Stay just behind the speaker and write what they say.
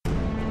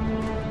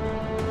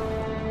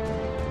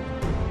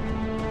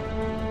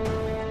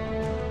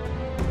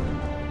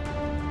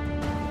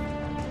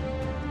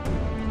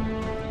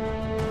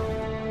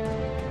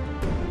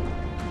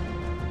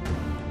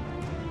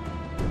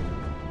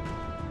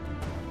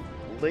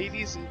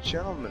Ladies and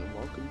gentlemen,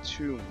 welcome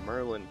to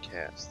Merlin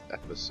Cast,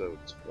 episode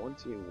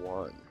 21.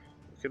 Look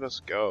at us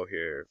go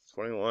here.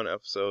 21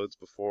 episodes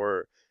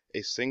before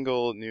a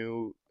single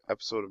new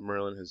episode of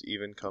Merlin has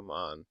even come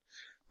on.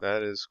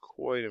 That is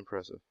quite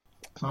impressive.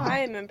 I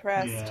am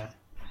impressed. Yeah.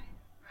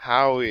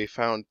 How we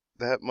found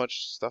that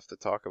much stuff to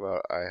talk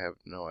about, I have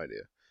no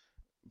idea.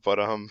 But,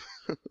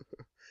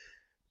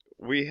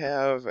 we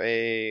have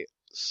a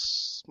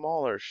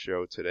smaller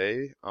show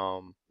today.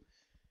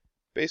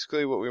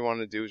 Basically, what we want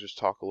to do is just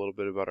talk a little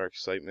bit about our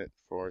excitement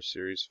for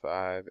Series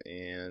 5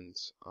 and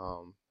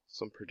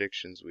some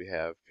predictions we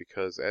have,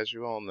 because as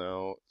you all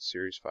know,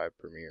 Series 5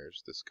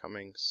 premieres this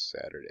coming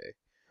Saturday.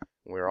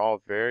 We're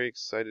all very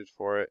excited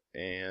for it,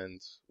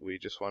 and we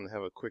just want to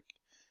have a quick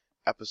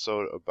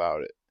episode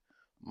about it.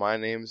 My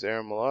name's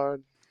Aaron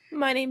Millard.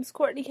 My name's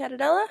Courtney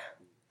Catadella.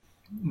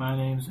 My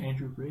name's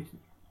Andrew Gracie.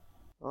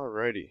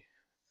 Alrighty.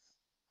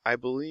 I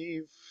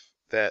believe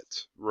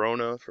that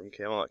Rona from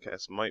Camelot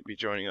Cast might be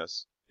joining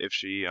us if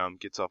she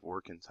gets off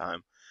work in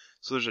time.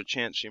 So there's a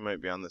chance she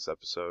might be on this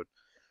episode.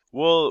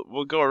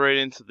 We'll go right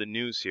into the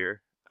news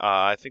here.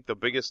 I think the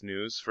biggest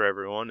news for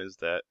everyone is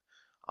that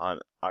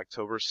on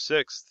October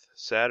 6th,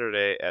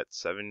 Saturday at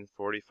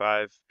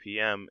 7:45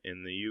 p.m.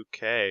 in the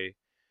UK,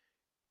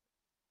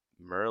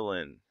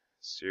 Merlin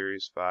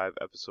Series 5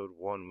 Episode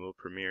 1 will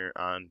premiere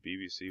on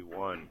BBC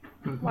One.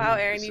 Wow,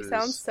 Aaron, you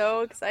sound so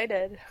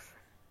excited.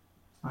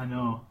 I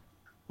know.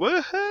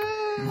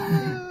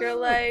 Woohoo! You're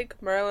like,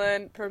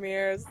 Merlin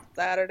premieres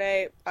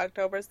Saturday,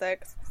 October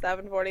 6th,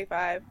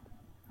 7:45.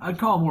 I'd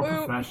call it more Woo.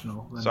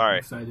 professional than Sorry.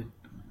 excited.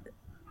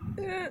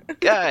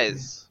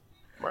 Guys,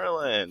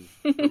 Merlin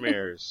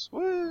premieres.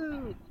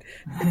 Woo!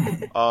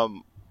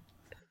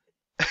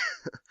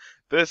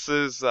 This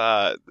is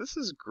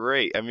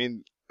great. I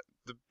mean,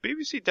 the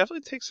BBC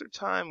definitely takes their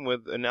time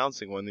with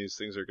announcing when these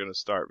things are going to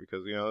start,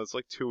 because it's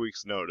like 2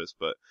 weeks notice.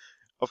 But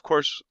of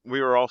course,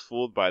 we were all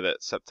fooled by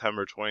that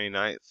September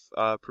 29th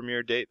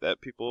premiere date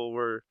that people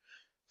were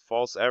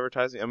false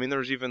advertising. I mean, there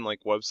was even like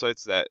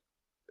websites that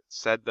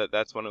said that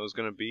that's when it was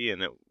going to be,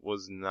 and it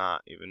was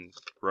not even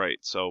right.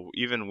 So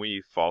even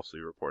we falsely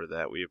reported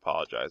that. We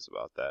apologize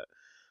about that.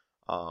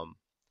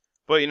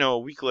 But a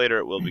week later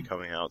it will be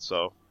coming out,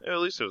 so at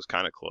least it was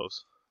kind of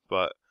close.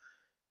 But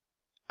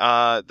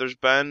there's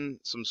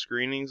been some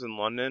screenings in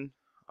London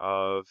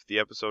of the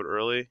episode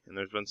early, and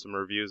there's been some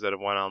reviews that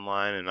have went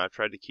online, and I've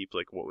tried to keep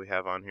like what we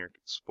have on here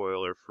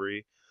spoiler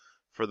free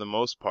for the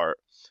most part.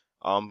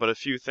 But a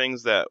few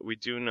things that we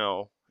do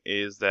know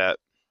is that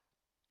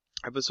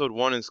episode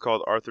 1 is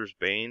called Arthur's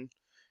Bane,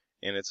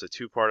 and it's a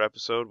 2-part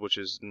episode, which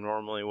is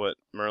normally what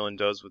Merlin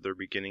does with their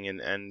beginning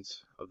and end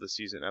of the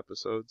season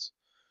episodes.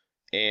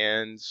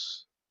 And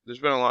there's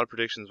been a lot of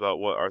predictions about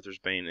what Arthur's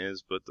Bane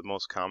is, but the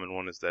most common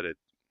one is that it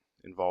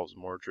involves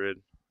Mordred.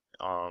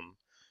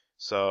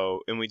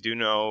 And we do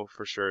know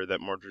for sure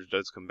that Mordred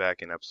does come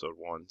back in episode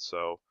 1,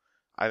 so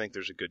I think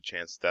there's a good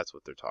chance that's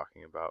what they're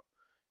talking about.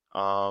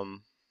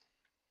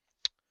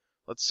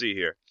 Let's see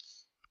here.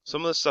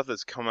 Some of the stuff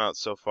that's come out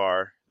so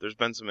far, there's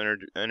been some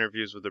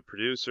interviews with the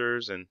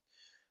producers, and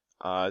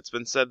it's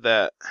been said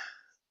that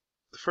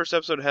the first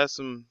episode has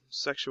some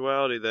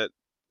sexuality that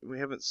we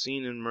haven't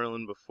seen in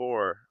Merlin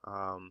before.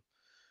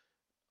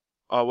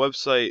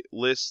 Website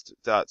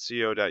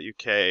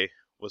list.co.uk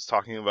was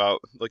talking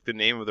about, like, the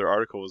name of their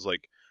article was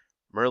like,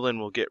 Merlin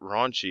will get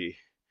raunchy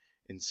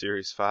in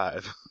Series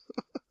 5.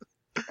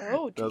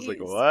 Oh, And I was like,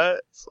 jeez.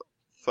 what?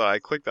 So I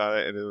clicked on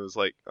it, and it was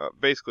like,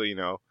 basically, you're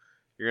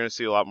going to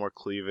see a lot more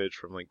cleavage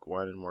from, like,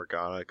 Gwen and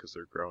Morgana, because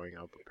they're growing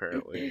up,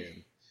 apparently,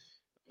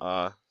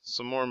 and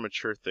some more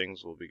mature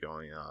things will be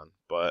going on.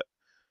 But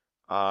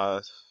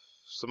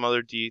some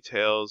other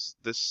details,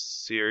 this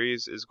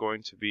series is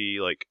going to be,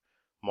 like,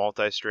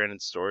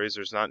 multi-stranded stories.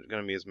 There's not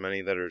going to be as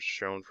many that are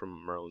shown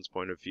from Merlin's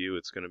point of view.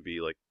 It's going to be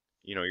like,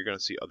 you're going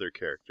to see other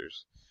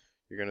characters.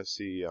 You're going to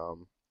see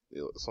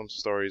some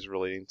stories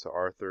relating to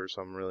Arthur,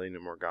 some relating to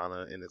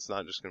Morgana, and it's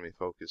not just going to be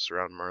focused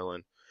around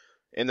Merlin.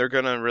 And they're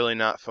going to really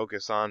not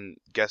focus on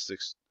guest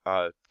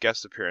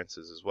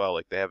appearances as well,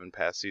 like they have in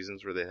past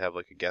seasons where they have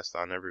like a guest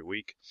on every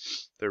week.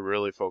 They're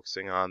really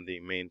focusing on the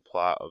main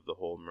plot of the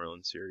whole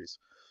Merlin series.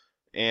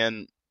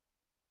 And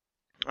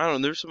I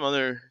don't know, there's some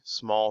other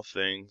small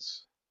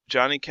things.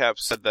 Johnny Cap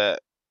said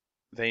that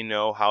they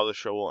know how the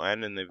show will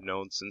end, and they've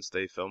known since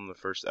they filmed the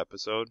first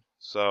episode.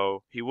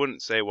 So he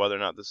wouldn't say whether or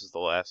not this is the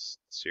last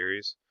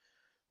series.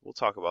 We'll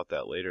talk about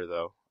that later,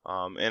 though.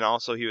 And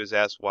also he was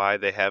asked why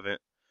they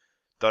haven't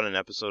done an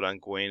episode on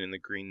Gawain and the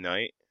Green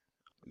Knight.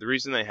 The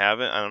reason they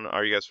haven't, I don't know,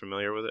 are you guys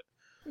familiar with it?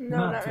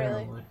 No, not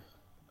really.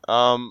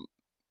 terribly.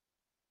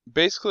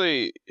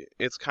 Basically,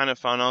 it's kind of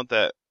found out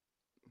that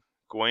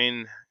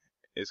Gawain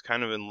is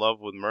kind of in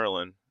love with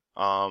Merlin.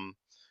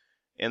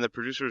 And the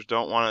producers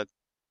don't want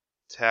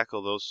to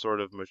tackle those sort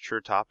of mature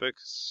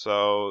topics,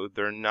 so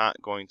they're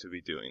not going to be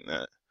doing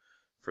that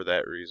for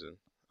that reason.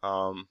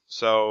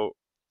 So,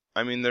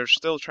 I mean, they're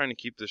still trying to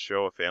keep the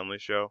show a family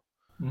show.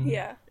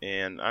 Yeah.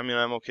 And I mean,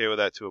 I'm okay with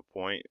that to a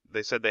point.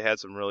 They said they had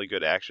some really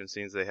good action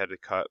scenes they had to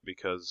cut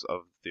because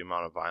of the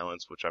amount of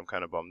violence, which I'm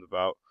kind of bummed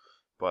about.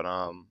 But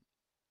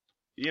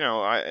you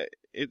know,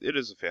 it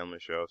is a family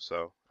show,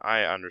 so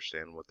I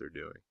understand what they're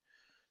doing.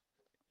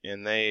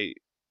 And they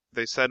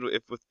said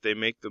if they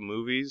make the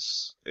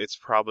movies, it's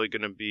probably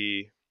going to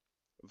be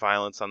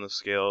violence on the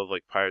scale of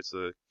like Pirates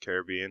of the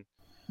Caribbean.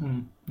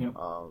 Yep.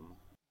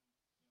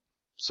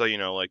 So you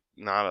know, like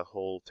not a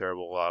whole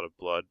terrible lot of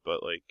blood,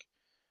 but like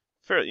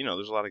fair. You know,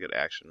 there's a lot of good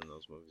action in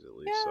those movies at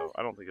least. Yeah. So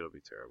I don't think it'll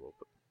be terrible.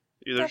 But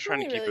they're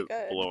trying to Definitely keep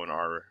really it good. below an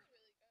R.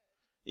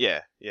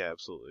 Yeah,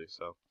 absolutely.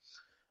 So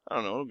I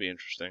don't know, it'll be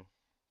interesting.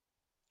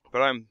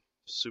 But I'm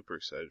super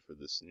excited for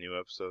this new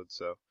episode.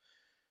 So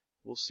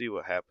we'll see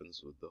what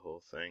happens with the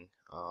whole thing.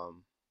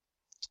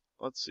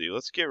 Let's see.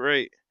 Let's get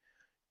right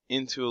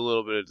into a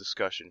little bit of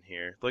discussion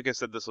here. Like I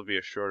said, this will be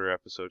a shorter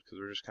episode because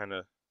we're just kind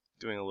of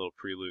doing a little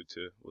prelude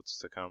to what's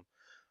to come.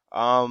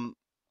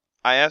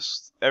 I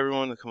asked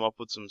everyone to come up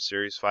with some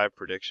Series 5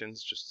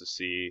 predictions just to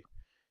see,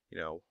 you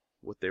know,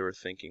 what they were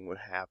thinking would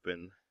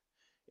happen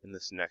in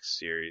this next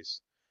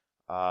series.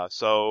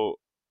 So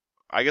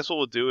I guess what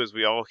we'll do is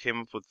we all came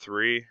up with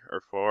 3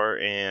 or 4,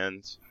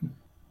 and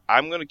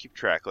I'm gonna keep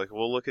track. Like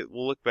we'll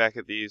look back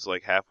at these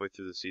like halfway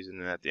through the season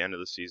and at the end of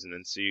the season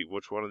and see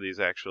which one of these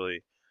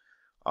actually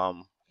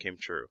came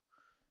true.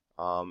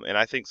 And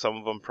I think some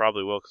of them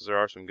probably will because there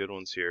are some good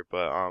ones here.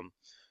 But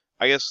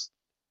I guess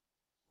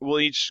we'll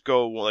each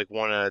go like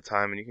one at a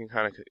time, and you can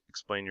kind of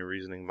explain your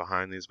reasoning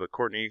behind these. But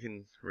Courtney, you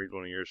can read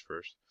one of yours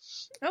first.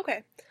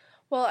 Okay.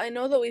 Well, I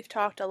know that we've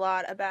talked a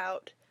lot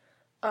about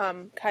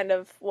kind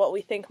of what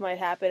we think might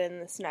happen in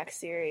this next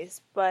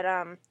series, but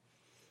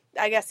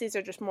I guess these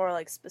are just more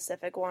like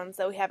specific ones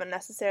that we haven't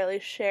necessarily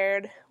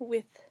shared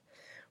with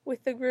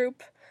the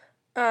group.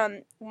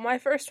 My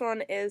first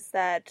one is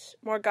that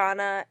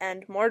Morgana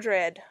and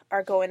Mordred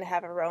are going to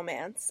have a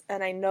romance,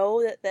 and I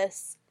know that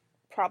this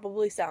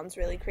probably sounds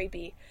really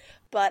creepy,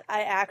 but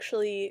I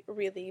actually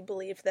really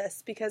believe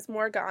this because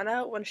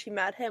Morgana, when she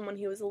met him when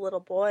he was a little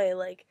boy,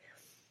 like,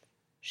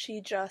 she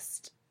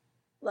just,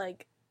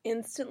 like,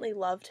 instantly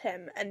loved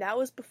him, and that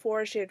was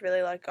before she had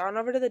really, like, gone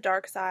over to the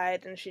dark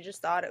side, and she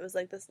just thought it was,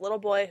 like, this little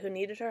boy who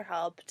needed her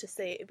help to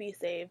be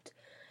saved.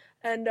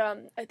 And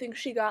I think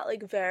she got,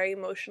 like, very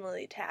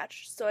emotionally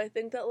attached. So I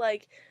think that,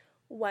 like,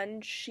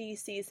 when she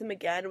sees him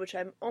again, which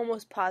I'm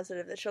almost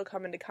positive that she'll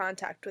come into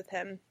contact with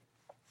him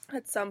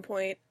at some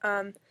point,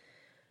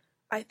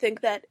 I think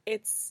that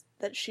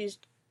she's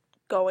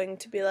going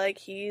to be like,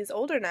 he's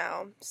older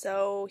now,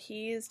 so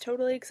he's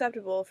totally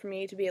acceptable for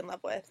me to be in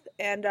love with.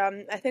 And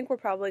I think we're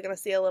probably going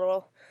to see a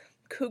little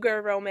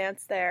cougar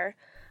romance there.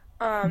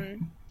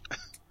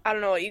 I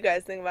don't know what you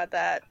guys think about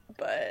that,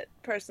 but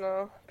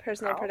personal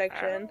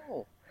prediction.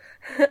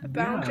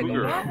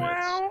 Cougar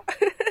romance.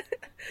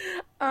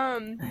 Are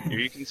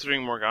you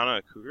considering Morgana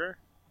a cougar?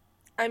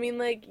 I mean,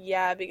 like,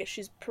 yeah, because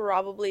she's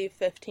probably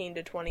 15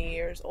 to 20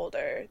 years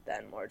older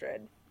than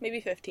Mordred. Maybe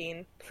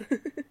 15.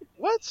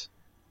 What?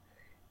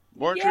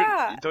 Mordred,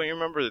 Yeah. Don't you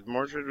remember that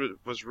Mordred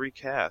was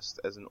recast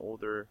as an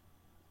older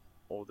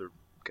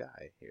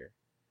guy here?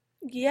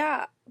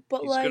 Yeah,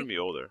 but He's like... gonna be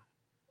older.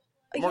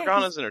 yeah,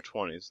 Morgana's in her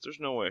 20s. There's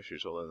no way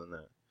she's older than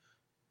that.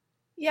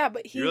 Yeah,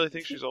 but You really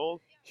think she's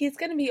old? He's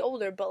gonna be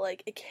older, but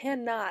like, it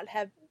cannot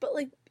have... But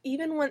like,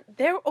 even when...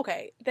 there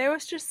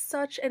was just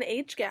such an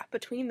age gap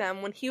between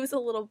them when he was a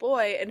little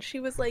boy and she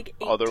was like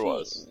 18. Oh, there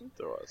was.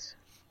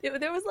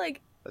 There was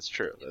like... That's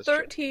true.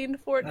 13,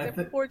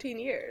 14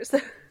 years.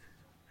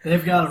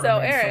 They've got to So,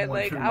 Aaron,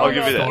 like, I don't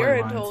know if you're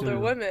into older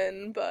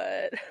women,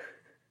 but...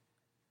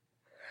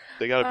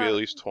 They gotta be at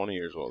least 20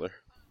 years older.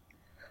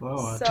 Whoa,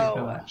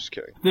 I'm just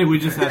kidding. I think we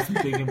just had some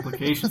big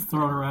implications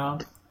thrown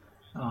around.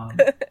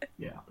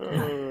 Yeah.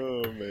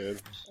 Oh, man.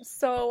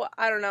 So,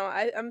 I don't know.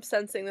 I'm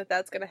sensing that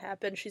that's going to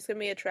happen. She's going to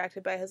be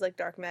attracted by his, like,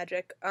 dark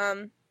magic.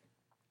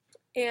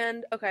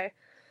 And, okay.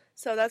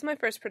 So, that's my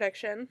first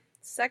prediction.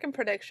 Second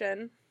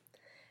prediction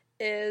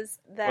is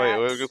that... Wait,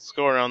 let's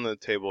go around the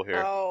table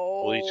here.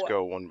 Oh. We'll each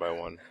go one by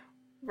one.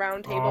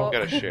 Round table. We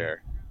gotta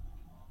share.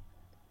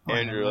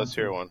 Andrew, let's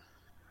hear one.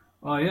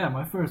 Oh, yeah,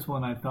 my first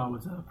one I thought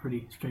was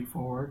pretty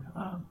straightforward.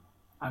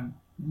 I'm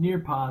near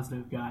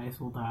positive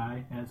guys will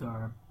die, as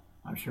are,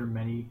 I'm sure,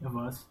 many of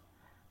us.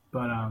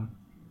 But,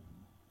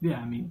 yeah,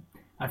 I mean,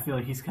 I feel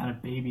like he's kind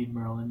of babied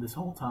Merlin this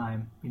whole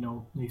time,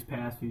 these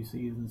past few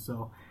seasons.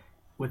 So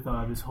with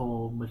this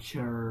whole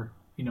mature,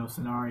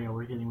 scenario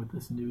we're getting with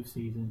this new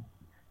season,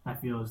 I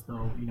feel as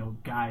though,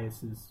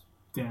 Gaius's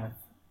death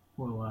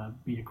will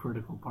be a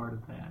critical part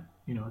of that,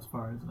 as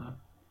far as,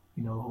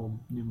 the whole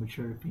new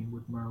mature theme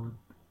with Merlin.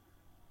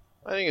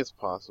 I think it's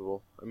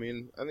possible. I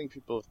mean, I think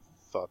people have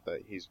thought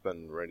that he's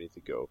been ready to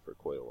go for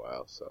quite a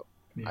while, so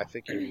yeah. I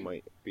think he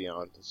might be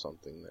onto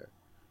something there.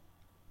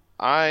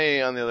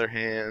 I, on the other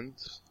hand,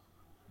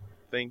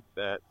 think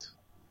that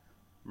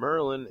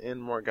Merlin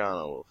and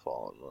Morgana will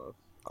fall in love.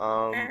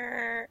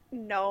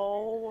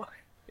 No.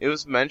 It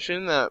was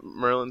mentioned that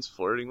Merlin's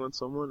flirting with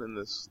someone in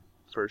this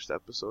first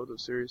episode of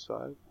Series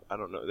 5. I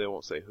don't know. They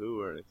won't say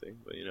who or anything,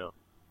 but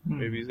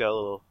Maybe he's got a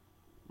little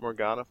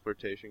Morgana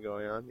flirtation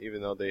going on,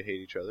 even though they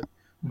hate each other.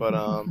 But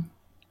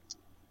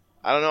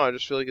I don't know. I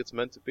just feel like it's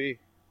meant to be.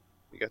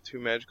 You got two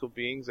magical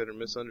beings that are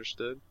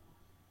misunderstood.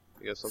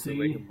 You got something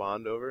they can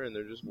bond over, and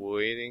they're just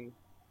waiting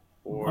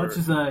for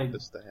this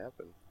to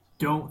happen.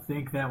 Don't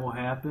think that will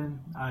happen.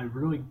 I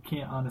really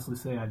can't honestly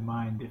say I'd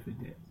mind if it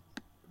did.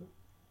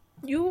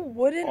 You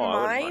wouldn't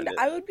mind? Mind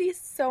I would be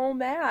so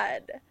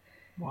mad.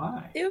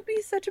 Why? It would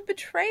be such a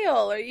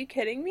betrayal. Are you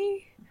kidding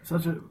me?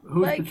 Who's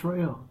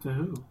betrayal? To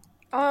who?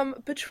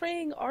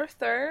 Betraying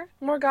Arthur.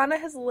 Morgana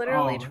has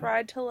literally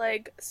tried to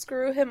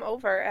screw him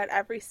over at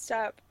every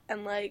step,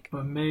 and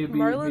but maybe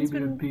Merlin's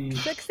been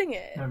fixing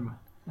it.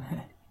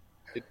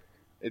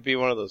 It'd be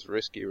one of those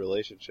risky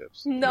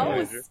relationships.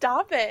 No,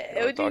 stop it.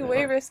 It would be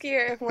way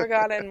riskier if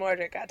Morgana and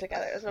Mordred got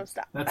together. So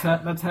stop.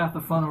 That's half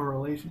the fun of a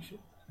relationship.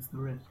 It's the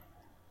risk.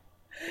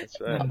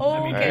 That's right.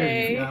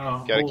 Okay.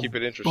 Gotta keep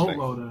it interesting.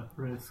 Boatload of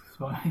risks.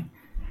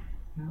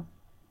 Yeah.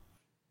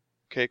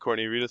 Okay,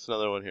 Courtney, read us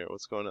another one here.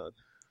 What's going on?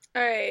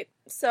 Alright,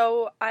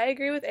 so I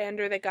agree with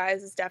Andrew that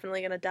Gaius is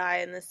definitely going to die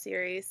in this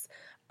series.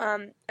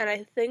 And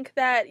I think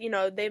that,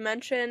 they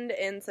mentioned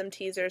in some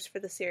teasers for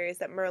the series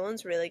that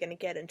Merlin's really going to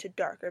get into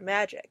darker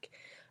magic.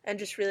 And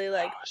just really,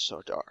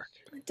 so dark.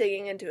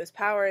 Digging into his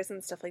powers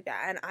and stuff like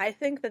that. And I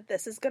think that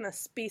this is going to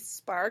be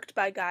sparked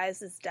by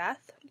Gaius'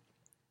 death,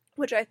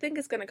 which I think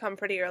is going to come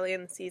pretty early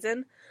in the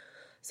season.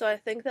 So I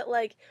think that,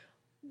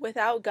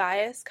 without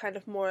Gaius kind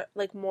of more,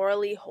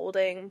 morally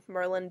holding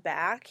Merlin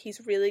back,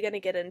 he's really going to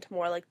get into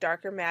more,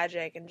 darker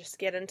magic and just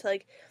get into,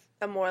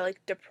 a more,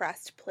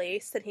 depressed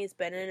place than he's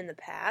been in the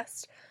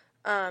past.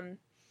 I'm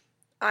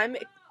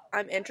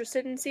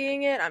interested in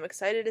seeing it. I'm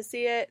excited to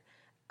see it.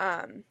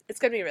 It's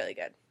going to be really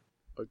good.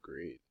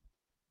 Agreed.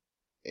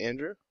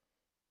 Andrew?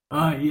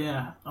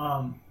 Yeah.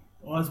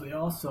 Well, as we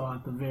all saw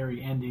at the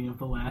very ending of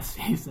the last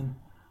season,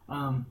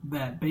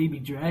 that baby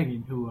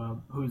dragon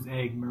whose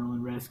egg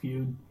Merlin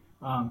rescued,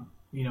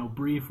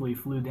 briefly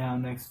flew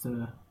down next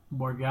to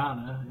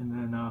Morgana and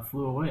then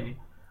flew away.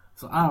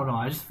 So I don't know.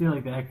 I just feel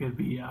like that could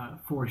be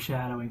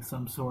foreshadowing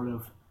some sort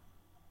of,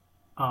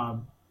 I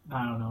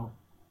don't know,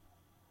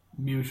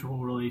 mutual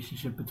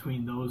relationship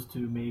between those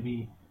two.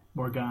 Maybe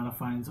Morgana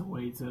finds a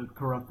way to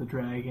corrupt the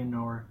dragon,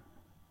 or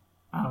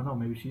I don't know.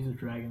 Maybe she's a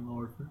dragon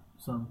lord for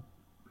some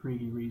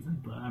freaky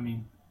reason. But I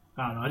mean,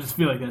 I don't know. I just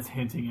feel like that's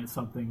hinting at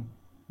something,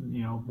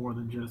 more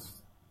than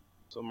just.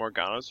 So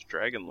Morgana's a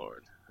dragon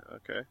lord.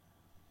 Okay.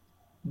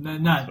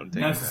 Not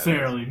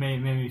necessarily.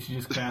 Maybe she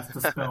just cast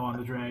a spell on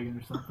the dragon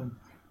or something.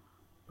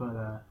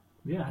 But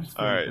yeah, I just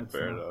feel like that's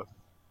fair enough.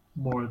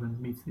 More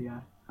than meets the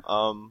eye.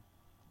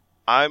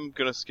 I'm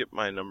gonna skip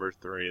my number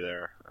 3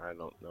 there. I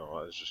don't know.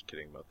 I was just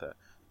kidding about that.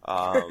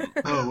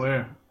 Oh,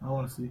 where? I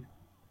want to see.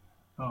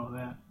 Oh,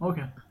 that.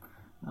 Okay.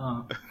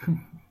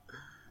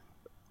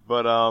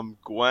 But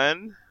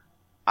Gwen,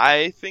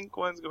 I think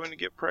Gwen's going to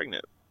get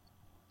pregnant.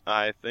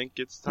 I think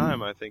it's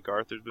time. I think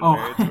Arthur's been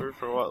married to her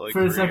for what,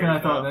 for a second I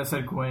thought that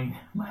said Gwen.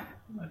 My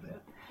bad.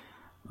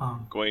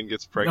 Gwen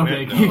gets pregnant.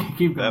 Okay, no,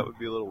 keep going. That would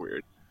be a little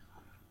weird.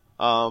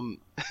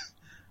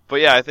 But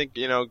yeah, I think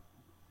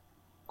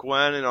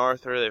Gwen and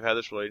Arthur, they've had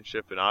this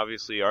relationship, and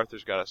obviously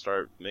Arthur's got to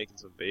start making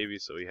some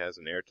babies so he has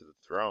an heir to the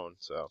throne.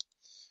 So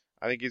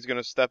I think he's going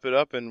to step it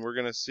up, and we're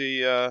going to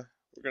see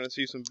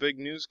some big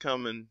news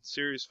come in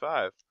Series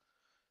 5.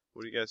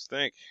 What do you guys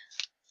think?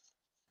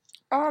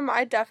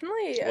 I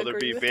definitely Will there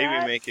agree be with baby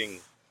that. making?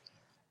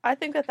 I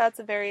think that that's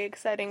a very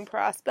exciting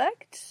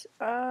prospect.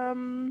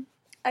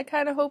 I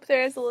kind of hope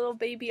there is a little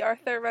baby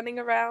Arthur running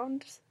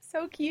around.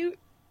 So cute.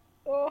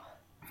 Oh.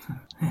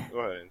 Go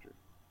ahead, Andrew.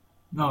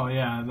 No,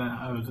 yeah,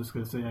 I was just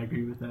going to say I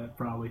agree with that.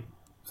 Probably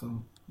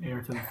some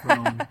heir to the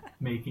throne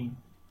making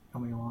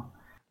coming along.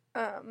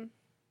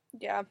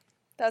 Yeah,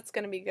 that's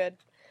going to be good.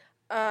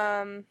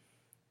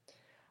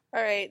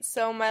 Alright,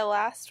 so my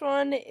last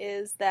one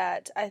is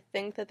that I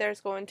think that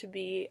there's going to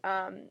be,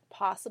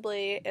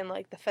 possibly in,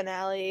 the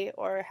finale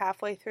or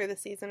halfway through the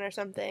season or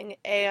something,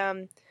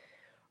 a,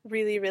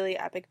 really, really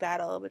epic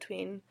battle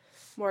between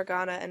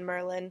Morgana and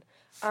Merlin.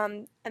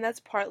 And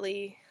that's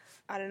partly,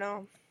 I don't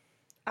know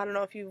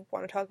if you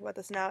want to talk about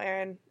this now,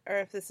 Aaron, or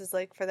if this is,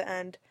 for the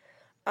end.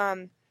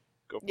 Go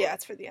for yeah, it.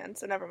 it's for the end,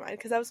 so never mind.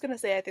 Because I was going to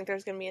say I think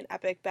there's going to be an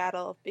epic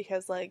battle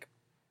because,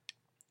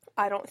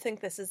 I don't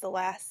think this is the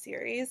last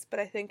series, but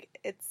I think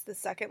it's the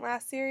second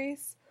last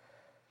series.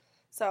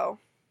 So,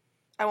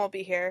 I won't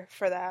be here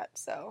for that,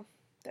 so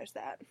there's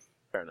that.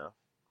 Fair enough.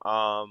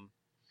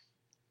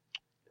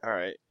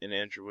 Alright, and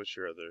Andrew, what's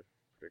your other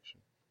prediction?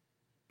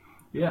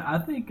 Yeah, I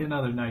think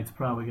another knight's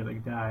probably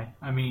going to die.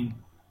 I mean,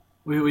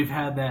 we've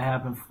had that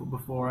happen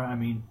before. I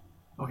mean,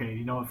 okay,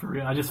 you know what, for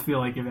real, I just feel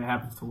like if it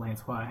happens to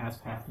Lancelot, it has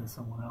to happen to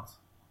someone else.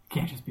 It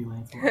can't just be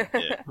Lancelot.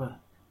 Yeah. But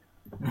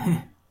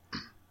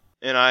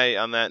And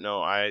on that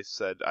note, I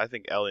said I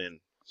think Elliot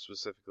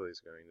specifically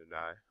is going to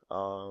die.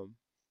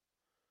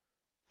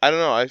 I don't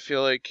know. I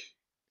feel like,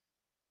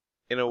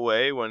 in a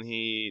way, when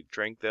he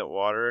drank that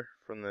water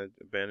from the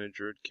abandoned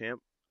Druid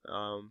camp,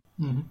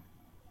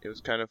 it was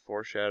kind of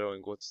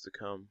foreshadowing what's to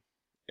come.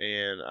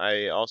 and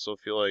I also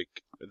feel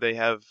like they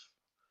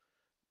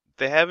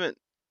haven't.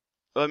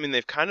 I mean,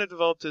 they've kind of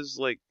developed his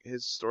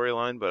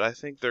storyline, but I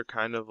think they're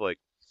kind of like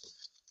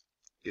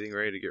getting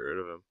ready to get rid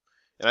of him,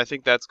 and I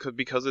think that's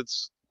because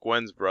it's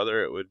Gwen's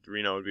brother. It would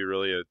would be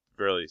really a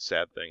really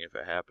sad thing if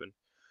it happened.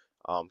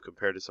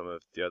 Compared to some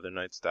of the other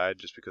knights died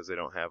just because they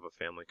don't have a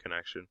family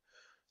connection.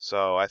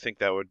 So I think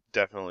that would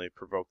definitely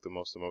provoke the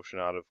most emotion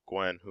out of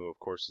Gwen, who of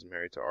course is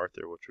married to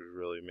Arthur, which would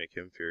really make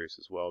him furious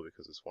as well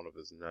because it's one of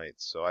his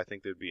knights. So I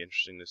think it'd be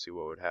interesting to see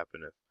what would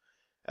happen if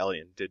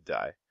Ellian did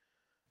die.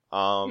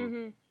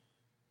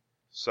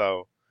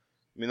 So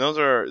I mean those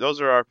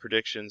are our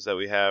predictions that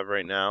we have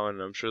right now,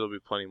 and I'm sure there'll be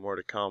plenty more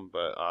to come.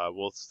 But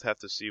we'll have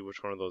to see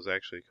which one of those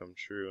actually come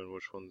true and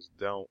which ones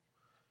don't.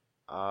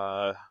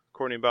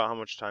 Courtney, about how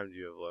much time do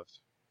you have left?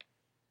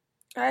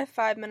 I have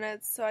 5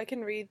 minutes, so I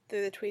can read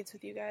through the tweets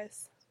with you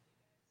guys.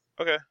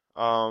 Okay.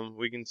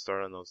 We can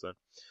start on those then.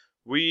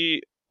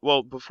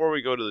 Before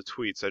we go to the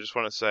tweets, I just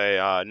want to say,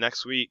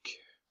 next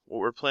week, what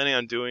we're planning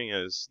on doing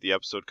is the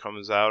episode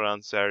comes out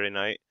on Saturday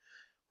night.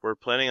 We're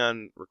planning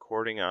on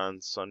recording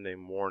on Sunday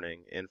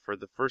morning, and for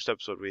the first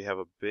episode, we have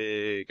a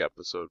big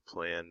episode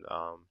planned.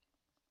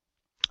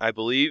 I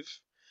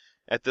believe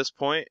at this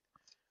point,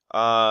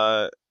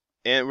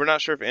 and we're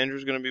not sure if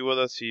Andrew's going to be with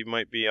us. He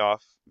might be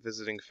off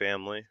visiting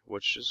family,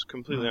 which is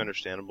completely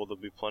understandable.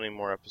 There'll be plenty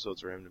more episodes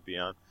for him to be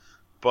on.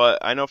 But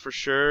I know for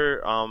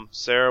sure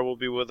Sarah will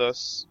be with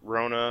us.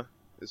 Rona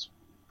is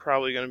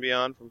probably going to be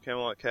on from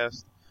Camelot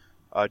Cast.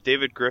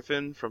 David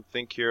Griffin from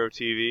Think Hero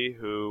TV,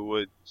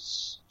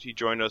 he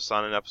joined us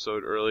on an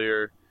episode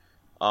earlier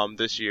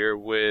this year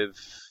he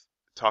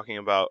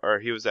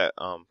was at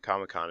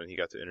Comic-Con and he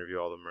got to interview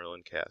all the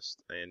Merlin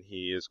cast. And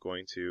he is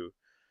going to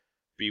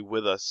be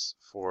with us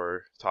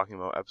for talking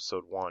about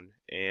episode 1.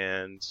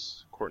 And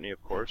Courtney,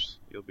 of course,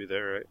 you'll be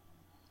there,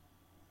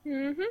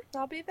 right?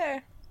 I'll be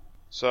there.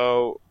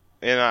 So,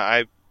 and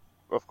I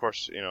of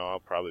course, I'll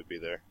probably be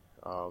there.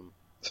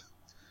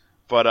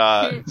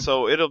 But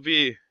so it'll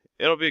be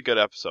a good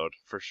episode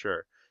for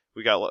sure.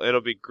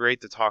 It'll be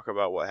great to talk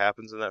about what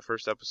happens in that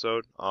first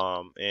episode.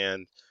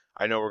 And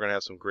I know we're gonna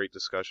have some great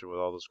discussion with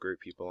all those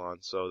great people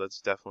on. So that's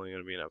definitely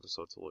gonna be an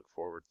episode to look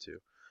forward to.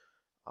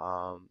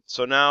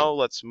 So now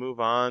let's move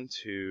on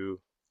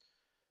to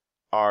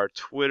our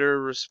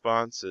Twitter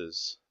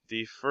responses.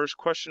 The first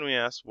question we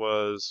asked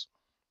was,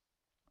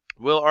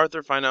 will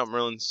Arthur find out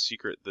Merlin's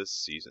secret this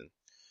season?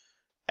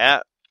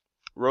 At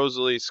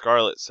Rosalie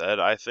Scarlett said,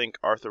 I think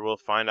Arthur will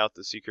find out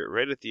the secret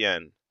right at the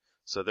end,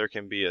 so there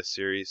can be a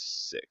series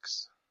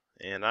 6.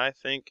 And I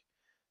think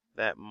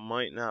that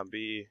might not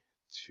be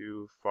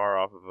too far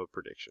off of a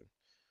prediction.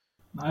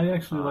 I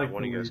actually like the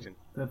way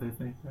that they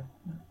think that.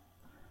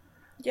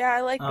 Yeah,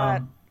 I like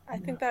that. I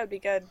think that would be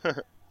good.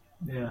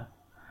 Yeah.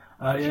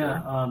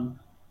 Sure.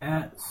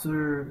 At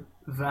Sir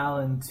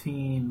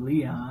Valentine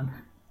Leon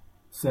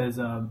says,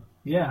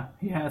 yeah,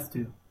 he has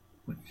to,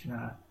 which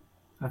I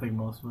think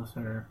most of us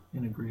are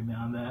in agreement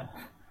on that.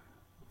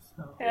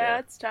 So, yeah,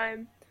 it's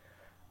time.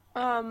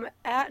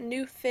 At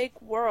New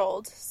Fake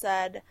World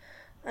said,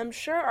 I'm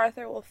sure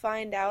Arthur will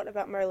find out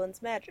about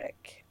Merlin's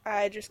magic.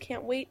 I just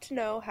can't wait to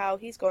know how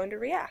he's going to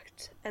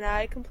react. And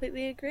I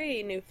completely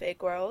agree, New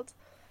Fake World.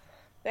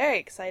 Very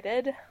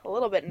excited, a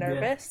little bit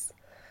nervous. Yeah.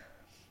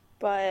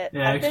 But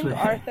I think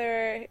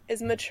Arthur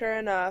is mature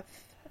enough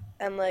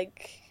and,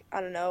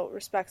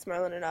 respects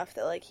Merlin enough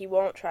that, he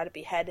won't try to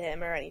behead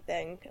him or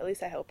anything. At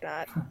least I hope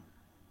not.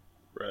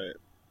 Right.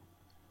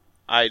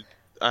 I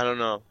don't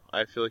know.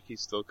 I feel like he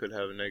still could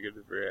have a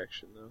negative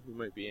reaction, though. He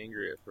might be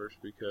angry at first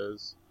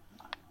because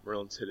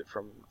Merlin's hid it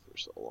from him for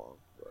so long.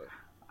 But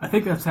I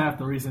think that's half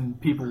the reason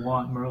people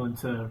want Merlin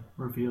to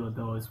reveal it,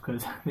 though, is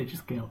because they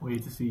just can't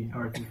wait to see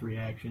Arthur's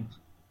reaction.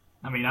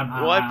 I mean,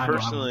 I'm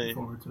looking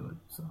forward to it.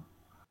 So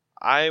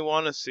I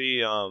want to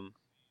see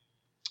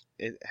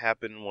it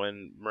happen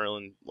when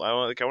Merlin. I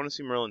want to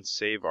see Merlin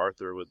save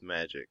Arthur with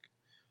magic,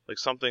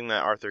 something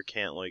that Arthur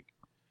can't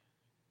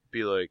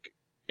be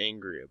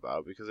angry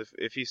about. Because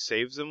if he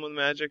saves him with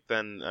magic,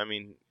 then I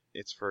mean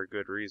it's for a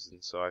good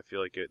reason. So I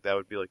feel like that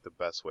would be the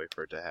best way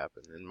for it to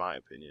happen, in my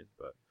opinion.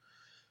 But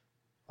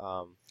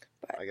I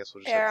guess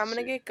we'll just. I'm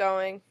gonna get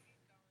going.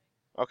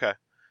 Okay,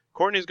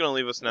 Courtney's gonna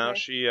leave us now. Okay.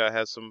 She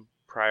has some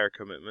prior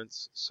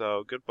commitments.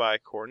 So goodbye,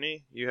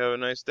 Courtney. You have a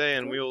nice day,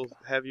 and we'll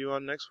have you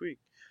on next week.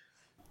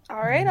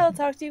 All right, I'll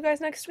talk to you guys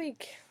next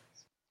week.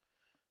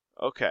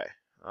 Okay.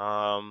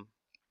 The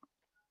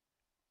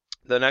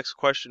next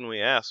question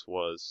we asked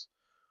was,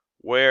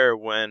 where,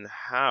 when,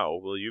 how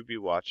will you be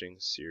watching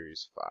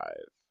Series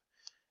 5?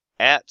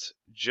 At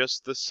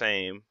Just the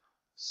Same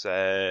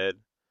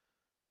said,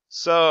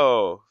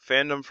 so,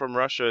 fandom from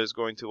Russia is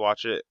going to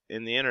watch it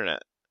in the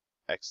internet.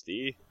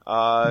 XD.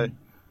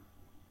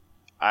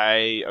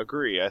 I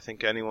agree. I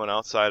think anyone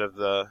outside of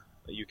the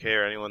UK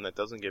or anyone that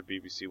doesn't get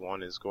BBC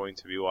One is going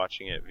to be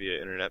watching it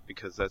via internet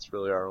because that's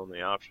really our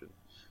only option.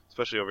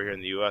 Especially over here in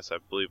the US, I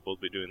believe we'll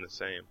be doing the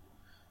same.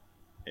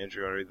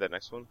 Andrew, you want to read that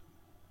next one?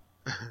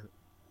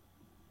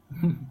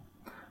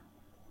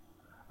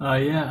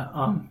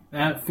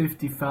 At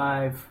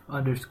 55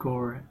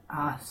 underscore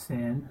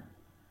Asen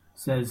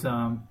says,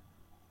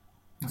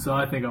 so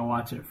I think I'll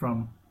watch it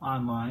from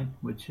online,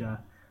 which,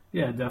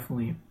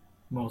 definitely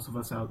most of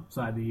us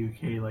outside the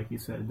UK, like you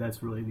said,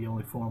 that's really the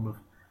only form of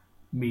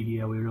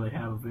media we really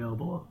have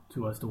available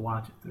to us to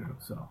watch it through,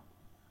 so,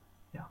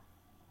 yeah.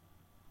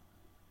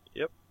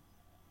 Yep.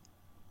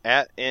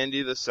 At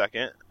Andy the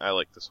Second, I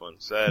like this one,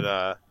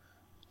 said,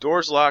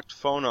 doors locked,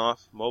 phone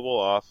off, mobile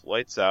off,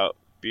 lights out,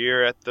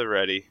 beer at the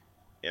ready,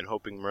 and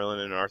hoping Merlin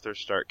and Arthur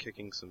start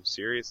kicking some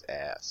serious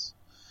ass.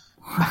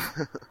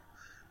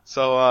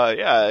 So,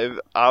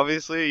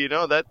 obviously,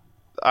 that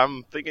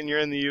I'm thinking you're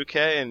in the UK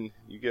and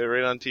you get it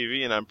right on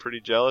TV, and I'm pretty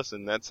jealous,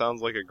 and that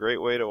sounds like a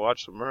great way to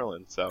watch some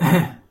Merlin. So,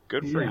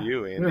 good for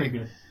you, Andy. Very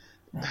good.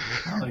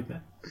 I like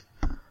that.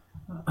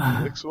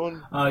 Next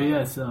one?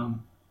 Yes,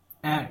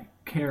 at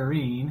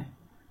Karine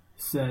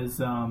says,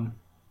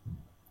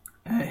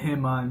 at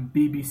him on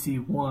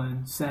BBC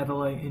One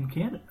satellite in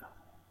Canada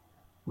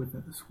with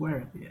a square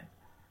at the end.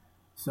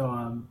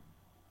 So,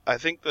 I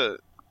think the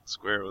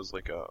square was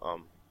like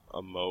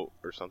a moat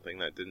or something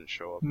that didn't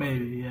show up.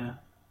 Maybe, yeah.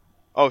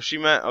 Oh, she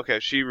meant, okay,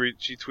 she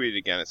tweeted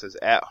again. It says,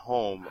 at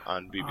home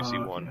on BBC okay.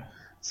 One,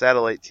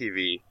 satellite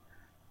TV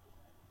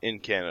in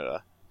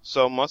Canada.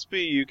 So must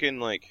be you can,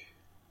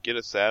 get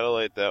a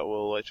satellite that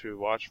will let you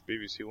watch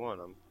BBC One.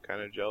 I'm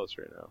kind of jealous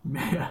right now.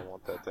 Yeah. I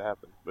want that to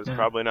happen. But it's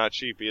probably not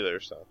cheap either,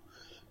 so.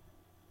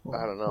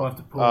 I don't know. We'll have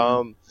to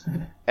pull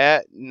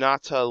at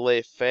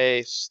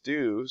Natalefe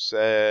Stew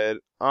said,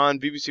 on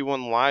BBC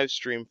One live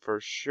stream for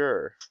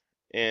sure.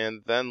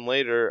 And then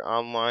later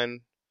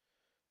online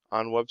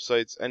on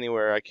websites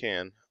anywhere I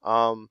can.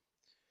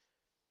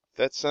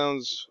 That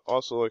sounds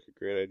also like a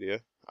great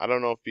idea. I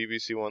don't know if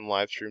BBC One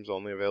live stream's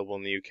only available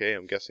in the UK.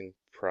 I'm guessing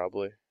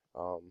probably.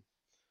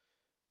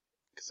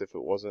 Because if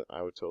it wasn't,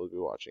 I would totally be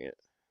watching it.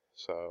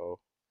 So,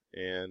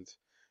 and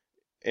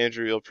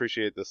Andrew, you'll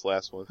appreciate this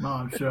last one. No,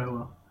 I'm sure I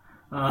will.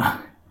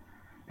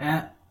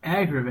 At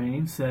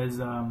Aggravating says,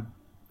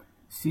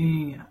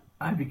 seeing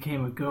I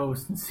became a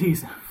ghost in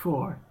season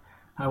 4,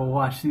 I will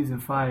watch season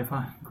 5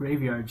 on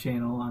Graveyard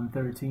Channel on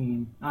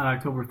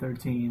October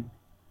 13,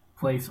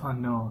 place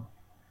unknown.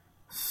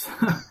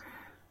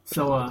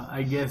 So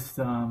I guess,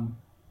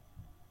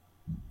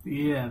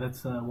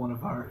 that's one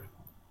of our.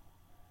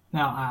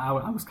 Now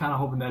I was kind of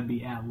hoping that'd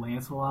be at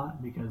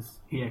Lancelot because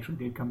he actually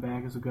did come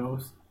back as a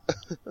ghost,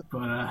 but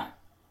I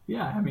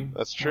mean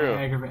that's true.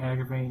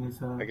 Agravain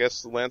is. I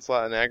guess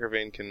Lancelot and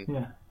Agravain can.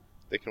 Yeah.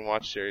 They can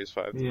watch Series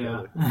 5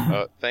 together.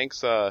 Yeah. Thanks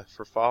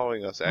for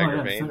following us,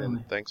 Agravain,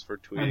 and thanks for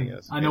tweeting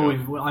us. I know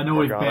we've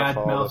bad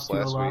mouthed you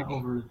a lot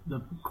over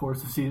the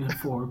course of season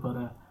 4,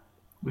 but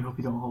we hope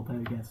you don't hold that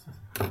against us.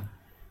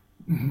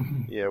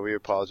 Yeah, we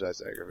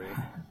apologize,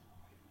 Agravain.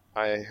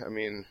 I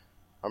mean,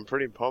 I'm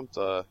pretty pumped.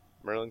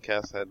 Merlin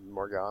Cast had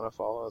Morgana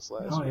follow us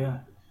last week. Yeah.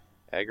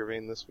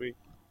 Agravain this week.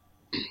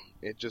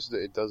 It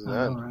doesn't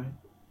I end. know, right?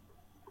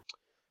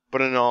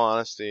 But in all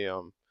honesty,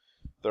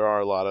 there are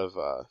a lot of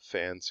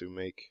fans who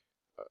make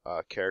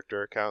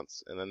character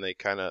accounts, and then they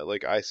kind of,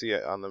 I see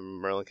it on the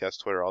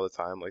Merlincast Twitter all the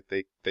time,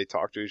 they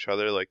talk to each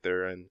other like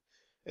they're in,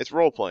 it's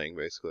role-playing,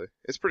 basically.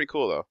 It's pretty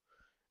cool, though.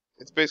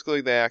 It's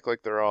basically they act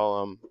like they're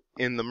all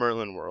in the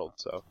Merlin world,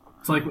 so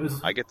it's like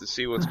I get to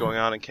see what's going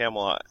on in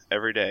Camelot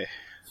every day.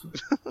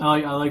 I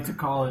like to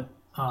call it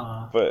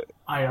but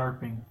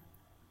IARPing,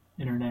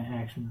 Internet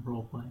Action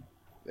Role-Playing.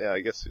 Yeah,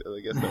 I guess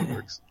that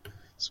works.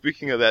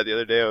 Speaking of that, the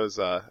other day I was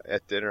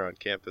at dinner on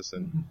campus,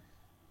 and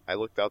I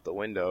looked out the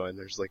window, and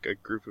there's a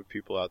group of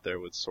people out there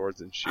with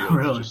swords and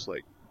shields, just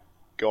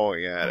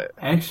going at it.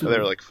 Actually, they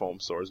were foam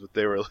swords, but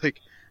they were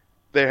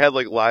they had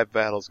live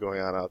battles going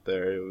on out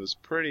there. It was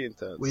pretty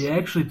intense. We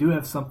actually do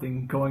have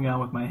something going on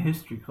with my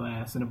history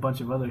class and a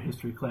bunch of other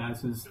history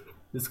classes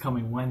this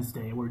coming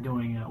Wednesday.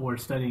 We're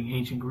studying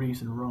ancient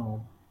Greece and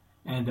Rome,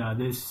 and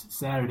this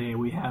Saturday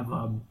we have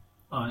an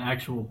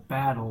actual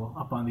battle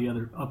up on the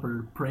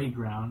upper parade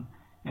ground.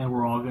 And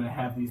we're all going to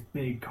have these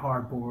big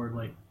cardboard,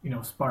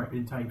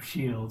 Spartan type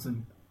shields,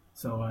 and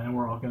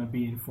we're all going to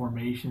be in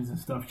formations and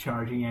stuff,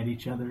 charging at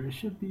each other. It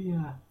should be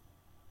a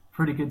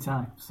pretty good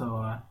time.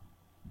 So,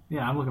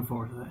 I'm looking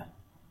forward to that.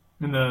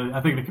 And I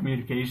think the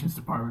communications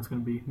department's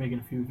going to be making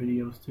a few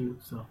videos too.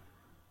 So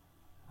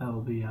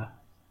that'll be.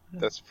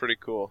 That's pretty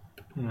cool.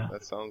 Yeah.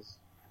 That sounds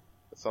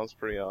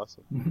pretty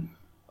awesome.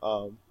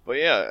 But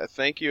yeah,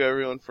 thank you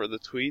everyone for the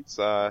tweets.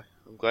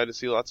 I'm glad to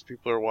see lots of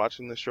people are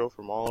watching the show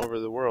from all over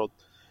the world.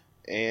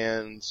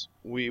 And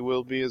we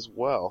will be as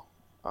well.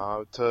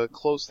 To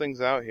close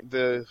things out,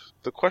 the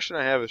question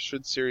I have is,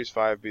 should Series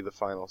 5 be the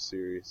final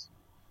series?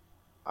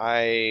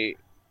 I'll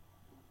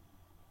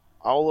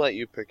let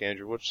you pick,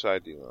 Andrew. Which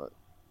side do you want?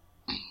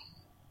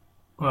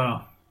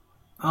 Well,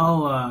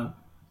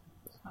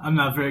 I'm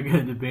not very good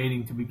at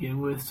debating to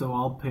begin with, so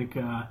I'll pick,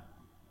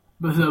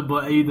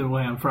 but either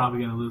way, I'm probably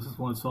going to lose this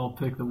one, so I'll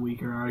pick the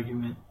weaker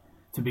argument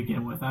to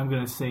begin with. I'm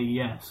going to say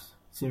yes,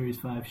 Series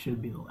 5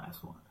 should be the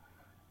last one.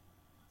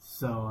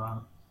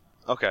 So,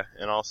 okay,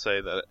 and I'll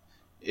say that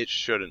It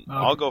shouldn't. Okay.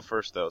 I'll go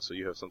first though, so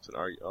you have something to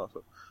argue off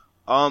of.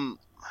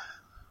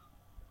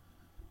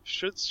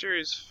 Should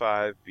Series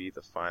 5 be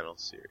the final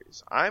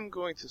series? I'm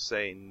going to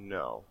say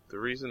no. The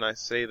reason I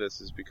say this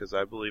is because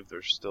I believe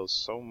there's still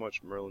so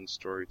much Merlin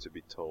story to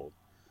be told.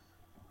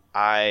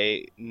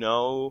 I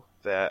know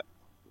that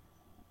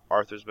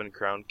Arthur's been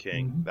crowned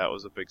king. Mm-hmm. That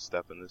was a big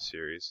step in this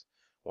series,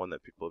 one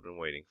that people have been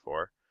waiting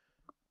for.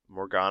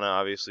 Morgana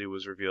obviously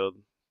was revealed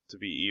to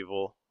be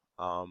evil.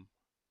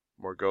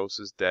 Morgause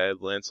is dead.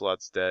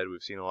 Lancelot's dead.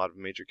 We've seen a lot of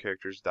major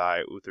characters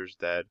die. Uther's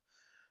dead.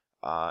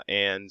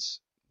 And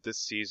this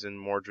season,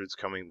 Mordred's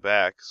coming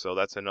back, so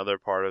that's another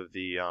part of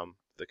the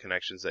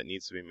connections that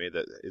needs to be made,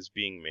 that is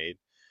being made.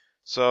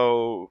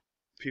 So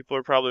people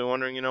are probably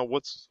wondering,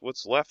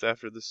 what's left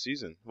after this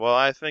season? Well,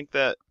 I think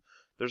that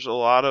there's a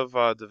lot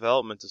of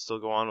development to still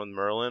go on with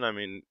Merlin. I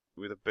mean,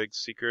 with a big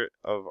secret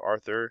of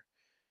Arthur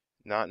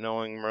not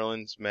knowing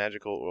Merlin's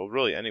magical, well,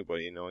 really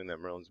anybody knowing that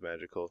Merlin's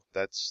magical,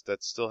 that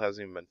still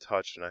hasn't even been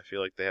touched, and I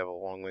feel like they have a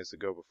long ways to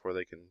go before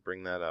they can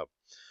bring that up.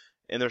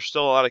 And there's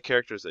still a lot of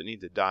characters that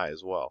need to die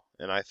as well.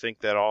 And I think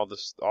that all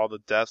the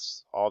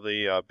deaths, all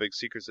the big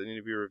secrets that need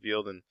to be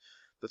revealed, and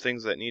the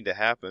things that need to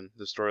happen,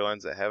 the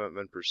storylines that haven't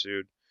been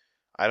pursued,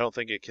 I don't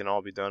think it can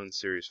all be done in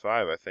Series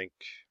 5. I think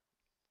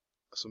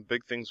some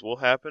big things will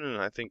happen,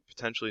 and I think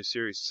potentially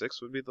Series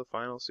 6 would be the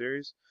final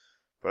series.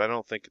 But I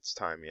don't think it's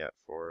time yet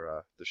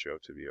for the show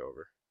to be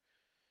over.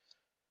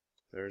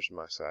 There's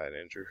my side,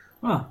 Andrew.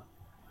 Huh.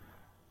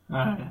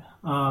 Alright.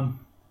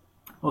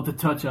 Well, to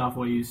touch off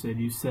what you said,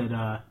 there's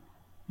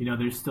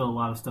still a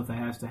lot of stuff that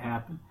has to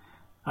happen.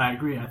 I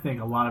agree. I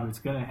think a lot of it's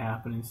going to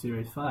happen in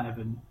Series 5.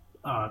 And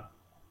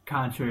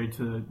contrary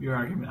to your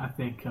argument, I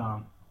think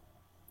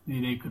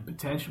they could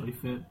potentially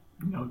fit,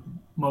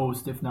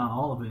 most, if not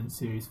all of it in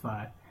Series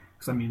 5.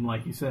 Because, I mean,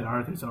 like you said,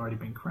 Arthur's already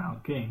been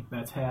crowned king.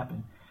 That's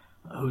happened.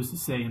 Who's to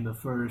say in the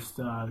first,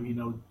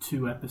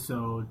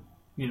 2-episode,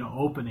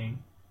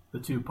 opening, the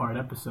 2-part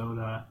episode,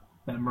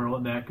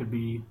 that could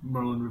be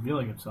Merlin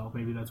revealing himself.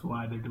 Maybe that's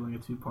why they're doing a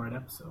 2-part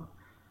episode.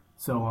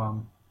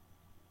 So,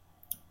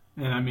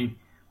 and I mean,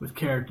 with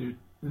character,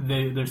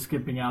 they're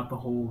skipping out the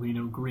whole,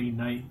 Green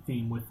Knight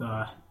theme with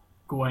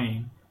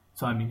Gawain.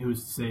 So, I mean,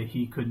 who's to say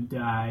he couldn't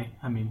die?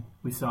 I mean,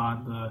 we saw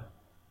in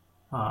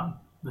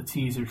the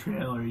teaser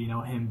trailer,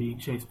 him being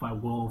chased by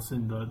wolves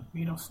in the,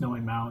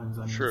 snowy mountains.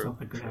 I mean,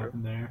 something could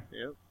happen there.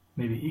 Yep.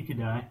 Maybe he could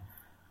die.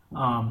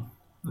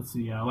 Let's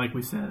see, like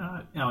we said,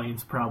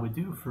 aliens probably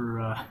due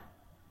for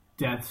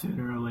death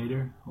sooner or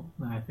later.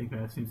 I think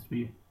that seems to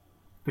be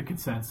the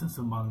consensus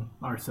among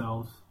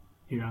ourselves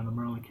here on the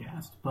Merlin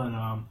cast. But,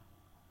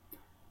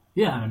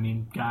 yeah, I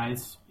mean,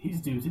 guys,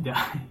 he's due to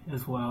die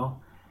as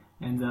well.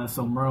 And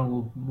so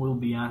Merlin will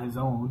be on his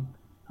own.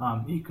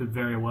 He could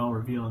very well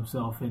reveal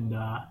himself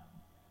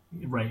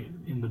right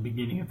in the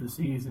beginning of the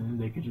season, and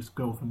they could just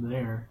go from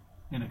there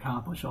and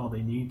accomplish all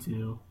they need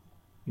to,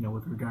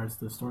 with regards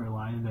to the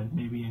storyline, and then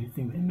maybe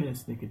anything they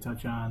missed they could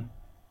touch on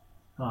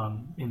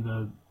in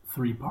the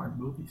 3-part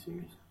movie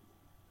series.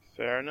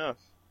 Fair enough.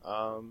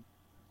 I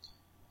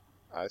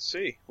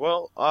see.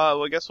 Well,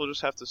 I guess we'll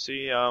just have to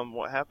see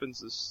what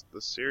happens this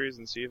series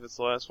and see if it's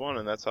the last one,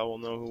 and that's how we'll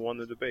know who won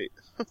the debate.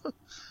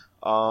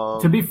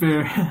 To be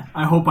fair,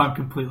 I hope I'm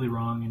completely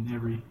wrong in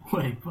every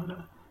way,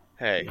 but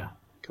hey, yeah.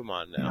 Come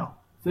on now.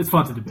 It's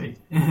fun to debate.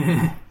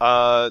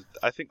 I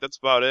think that's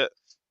about it,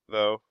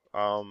 though.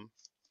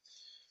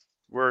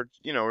 We're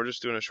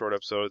just doing a short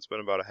episode. It's been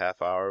about a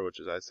half hour, which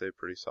is, I'd say,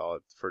 pretty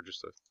solid for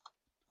just a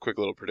quick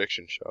little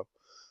prediction show.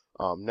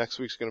 Next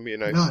week's going to be a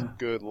nice,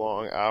 good,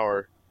 long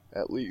hour,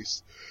 at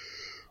least.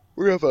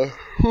 We're going to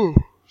have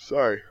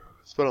sorry.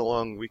 It's been a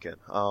long weekend.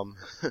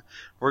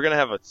 We're going to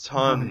have a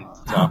ton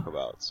to talk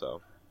about,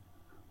 so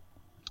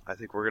I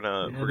think we're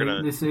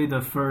gonna. They say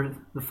the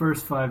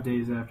first 5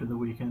 days after the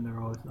weekend are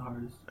always the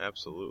hardest.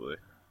 Absolutely,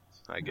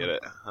 I get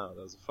it. Oh,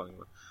 that was a funny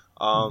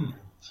one.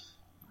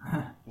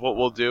 What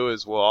we'll do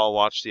is we'll all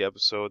watch the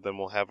episode, then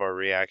we'll have our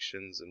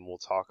reactions, and we'll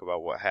talk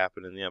about what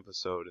happened in the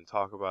episode, and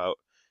talk about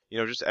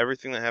just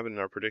everything that happened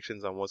in our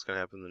predictions on what's gonna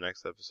happen in the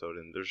next episode.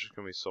 And there's just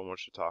gonna be so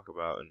much to talk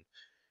about, and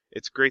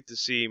it's great to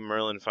see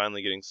Merlin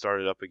finally getting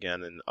started up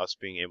again, and us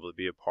being able to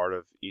be a part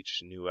of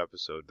each new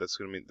episode. That's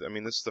gonna be. I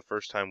mean, this is the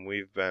first time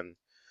we've been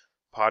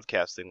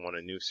podcasting when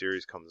a new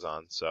series comes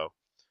on, so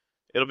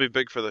it'll be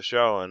big for the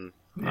show, and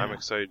I'm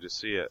excited to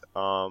see it.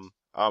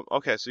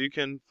 Okay, so you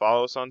can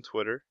follow us on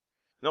Twitter.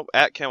 Nope,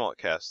 at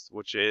CamelotCast,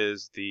 which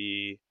is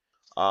the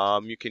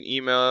you can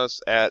email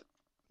us at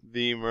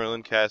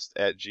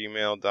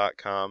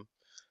themerlincast@gmail.com,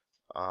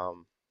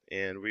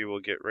 and we will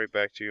get right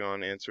back to you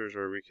on answers,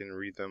 or we can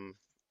read them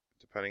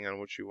depending on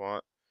what you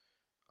want.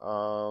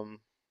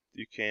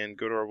 You can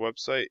go to our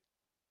website,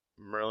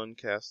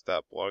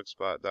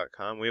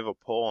 merlincast.blogspot.com. We have a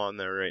poll on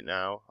there right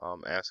now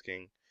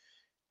asking,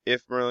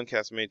 if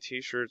Merlincast made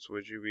t-shirts,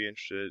 would you be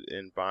interested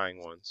in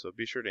buying one? So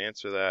be sure to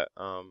answer that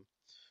so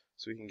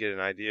we can get an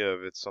idea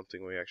if it's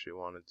something we actually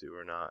want to do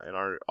or not. And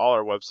all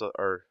our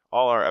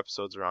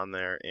episodes are on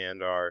there,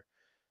 and our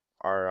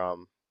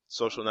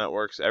social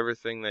networks,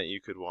 everything that you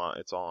could want,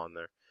 it's all on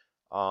there.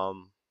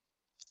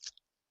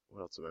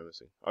 What else am I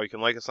missing? Oh, you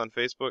can like us on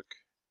Facebook,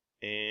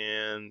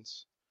 and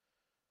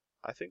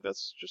I think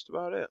that's just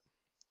about it.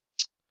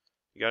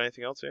 You got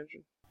anything else,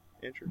 Andrew?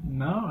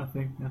 No, I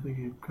think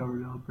you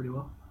covered it all pretty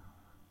well.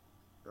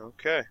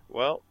 Okay,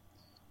 well,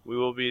 we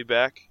will be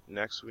back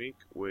next week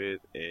with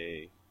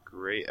a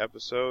great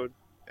episode.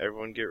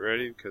 Everyone get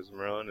ready because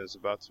Merlin is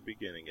about to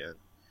begin again.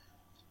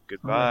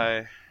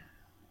 Goodbye.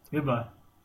 Goodbye.